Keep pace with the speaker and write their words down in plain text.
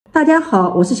大家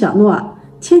好，我是小诺。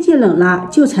天气冷了，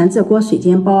就馋这锅水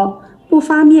煎包，不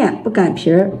发面不擀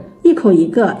皮儿，一口一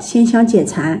个，鲜香解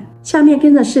馋。下面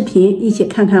跟着视频一起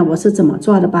看看我是怎么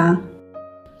做的吧。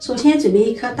首先准备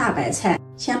一颗大白菜，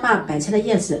先把白菜的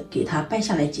叶子给它掰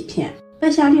下来几片，掰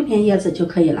下6片叶子就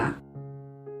可以了。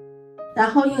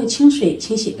然后用清水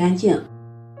清洗干净，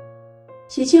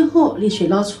洗净后沥水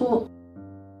捞出。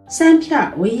3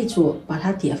片为一组，把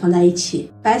它叠放在一起。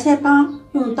白菜帮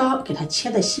用刀给它切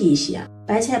得细一些，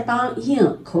白菜帮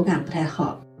硬，口感不太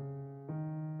好。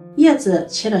叶子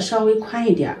切得稍微宽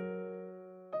一点，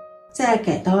再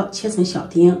改刀切成小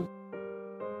丁，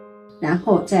然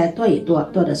后再剁一剁，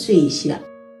剁得碎一些。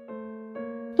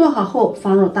剁好后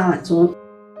放入大碗中，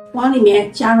往里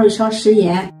面加入一勺食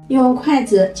盐，用筷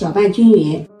子搅拌均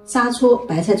匀，杀出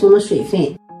白菜中的水分。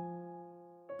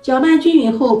搅拌均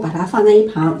匀后，把它放在一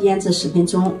旁腌制10分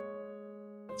钟。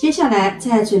接下来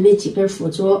再准备几根腐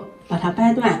竹，把它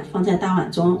掰断放在大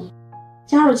碗中，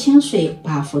加入清水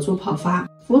把腐竹泡发。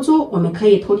腐竹我们可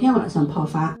以头天晚上泡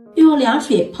发，用凉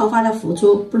水泡发的腐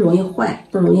竹不容易坏，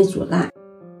不容易煮烂。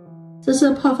这是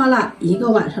泡发了1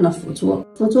个晚上的腐竹，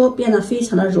腐竹变得非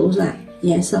常的柔软，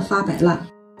颜色发白了，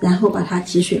然后把它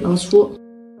挤水捞出，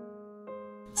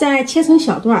再切成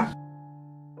小段，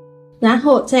然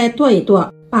后再剁一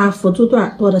剁，把腐竹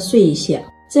段剁得碎一些，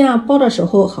这样包的时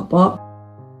候好包。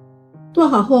剁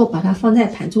好后把它放在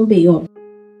盘中备用。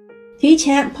提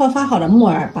前泡发好的木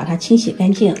耳把它清洗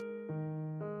干净，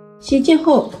洗净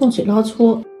后控水捞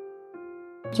出，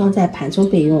装在盘中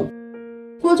备用。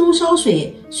锅中烧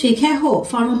水，水开后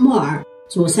放入木耳，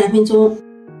煮3分钟，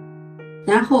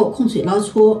然后控水捞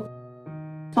出，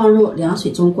放入凉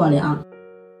水中过凉。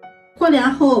过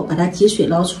凉后把它挤水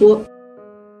捞出，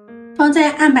放在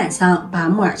案板上，把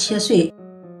木耳切碎，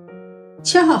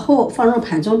切好后放入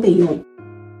盘中备用。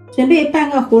准备半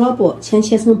个胡萝卜，先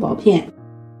切成薄片，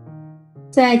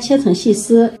再切成细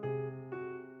丝，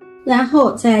然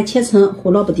后再切成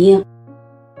胡萝卜丁。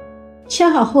切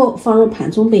好后放入盘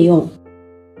中备用。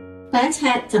白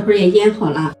菜这会儿也腌好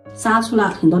了，杀出了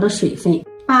很多的水分，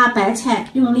把白菜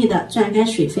用力的攥干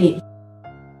水分，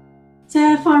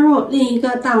再放入另一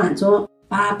个大碗中，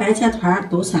把白菜团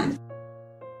抖散。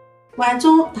碗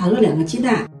中打入2个鸡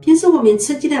蛋，平时我们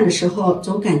吃鸡蛋的时候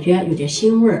总感觉有点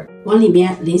腥味，往里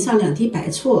面淋上2滴白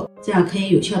醋，这样可以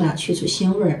有效的去除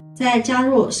腥味。再加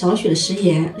入少许的食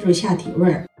盐入下底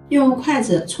味，用筷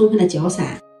子充分的搅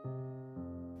散。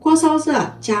锅烧热，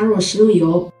加入食用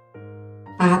油，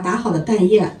把打好的蛋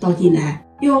液倒进来，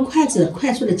用筷子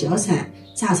快速的搅散，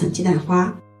炸成鸡蛋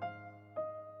花，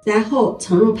然后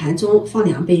盛入盘中放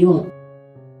凉备用。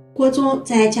锅中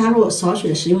再加入少许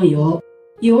的食用油，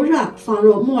油热放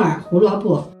入木耳、胡萝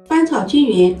卜，翻炒均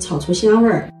匀，炒出香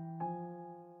味。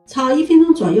炒1分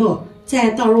钟左右，再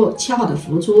倒入切好的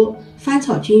腐竹，翻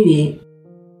炒均匀，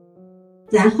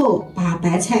然后把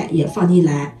白菜也放进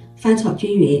来，翻炒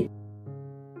均匀。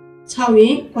炒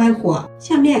匀关火，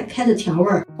下面开始调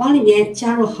味，往里面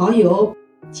加入蚝油、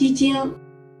鸡精、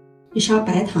1勺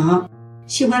白糖，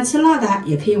喜欢吃辣的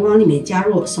也可以往里面加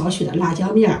入少许的辣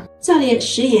椒面。这里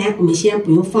食盐我们先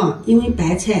不用放，因为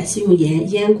白菜是用盐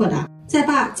腌过的。再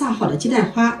把炸好的鸡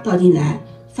蛋花倒进来，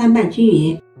翻拌均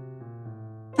匀。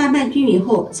翻拌均匀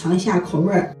后尝一下口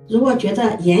味，如果觉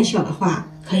得盐小的话，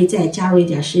可以再加入一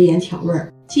点食盐调味，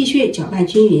继续搅拌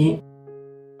均匀。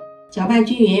搅拌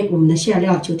均匀，我们的馅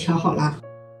料就调好了，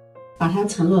把它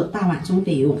盛入大碗中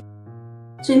备用。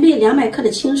准备200克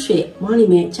的清水，往里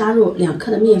面加入2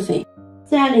克的面粉，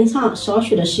再淋上少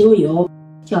许的食用油，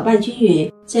搅拌均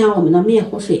匀，这样我们的面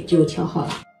糊水就调好了。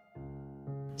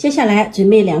接下来准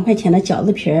备2块钱的饺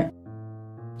子皮儿，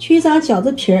取一张饺子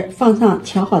皮儿，放上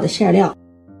调好的馅料，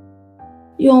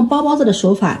用包包子的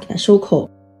手法给它收口，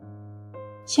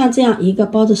像这样一个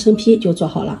包子生坯就做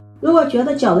好了。如果觉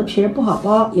得饺子皮儿不好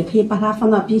包，也可以把它放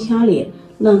到冰箱里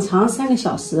冷藏3个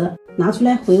小时，拿出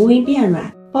来回温变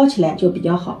软，包起来就比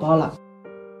较好包了。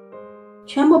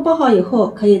全部包好以后，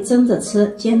可以蒸着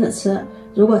吃、煎着吃，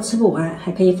如果吃不完，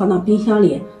还可以放到冰箱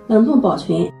里冷冻保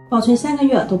存，保存3个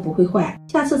月都不会坏。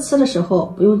下次吃的时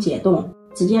候不用解冻，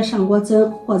直接上锅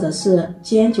蒸或者是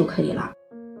煎就可以了。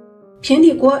平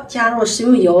底锅加入食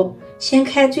用油，先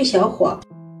开最小火，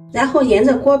然后沿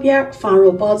着锅边放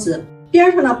入包子，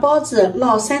边上的包子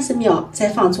烙30秒，再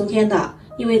放中间的，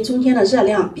因为中间的热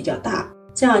量比较大，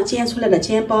这样煎出来的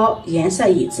煎包颜色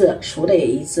一致，熟的也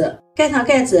一致。盖上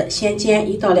盖子，先煎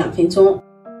1到2分钟，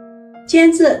煎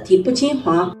至底部金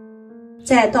黄，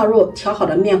再倒入调好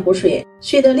的面糊水，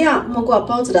水的量没过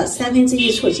包子的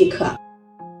1/3处即可。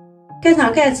盖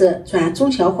上盖子，转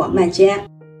中小火慢煎，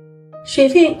水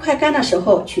分快干的时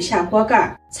候取下锅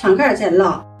盖，敞盖再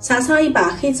烙，撒上一把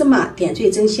黑芝麻点缀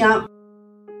增香。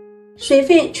水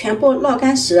分全部捞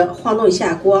干时，晃动一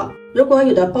下锅。如果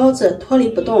有的包子脱离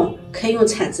不动，可以用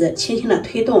铲子轻轻的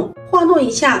推动，晃动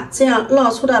一下，这样捞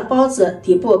出的包子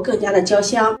底部更加的焦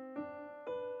香。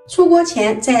出锅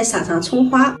前再撒上葱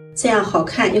花，这样好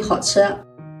看又好吃。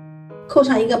扣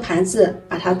上一个盘子，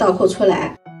把它倒扣出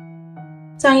来。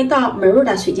这样一道美味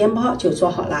的水煎包就做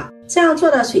好了。这样做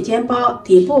的水煎包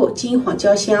底部金黄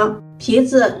焦香，皮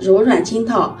子柔软筋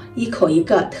道，一口一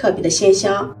个特别的鲜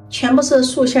香，全部是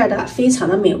素馅的，非常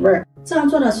的美味。这样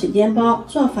做的水煎包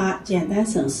做法简单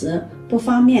省时，不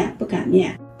方面不擀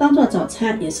面，当做早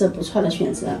餐也是不错的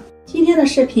选择。今天的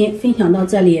视频分享到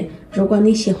这里，如果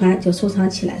你喜欢就收藏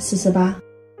起来试试吧。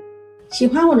喜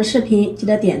欢我的视频记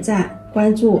得点赞、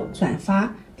关注、转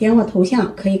发，点我头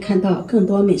像可以看到更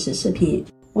多美食视频。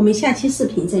我们下期视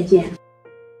频再见。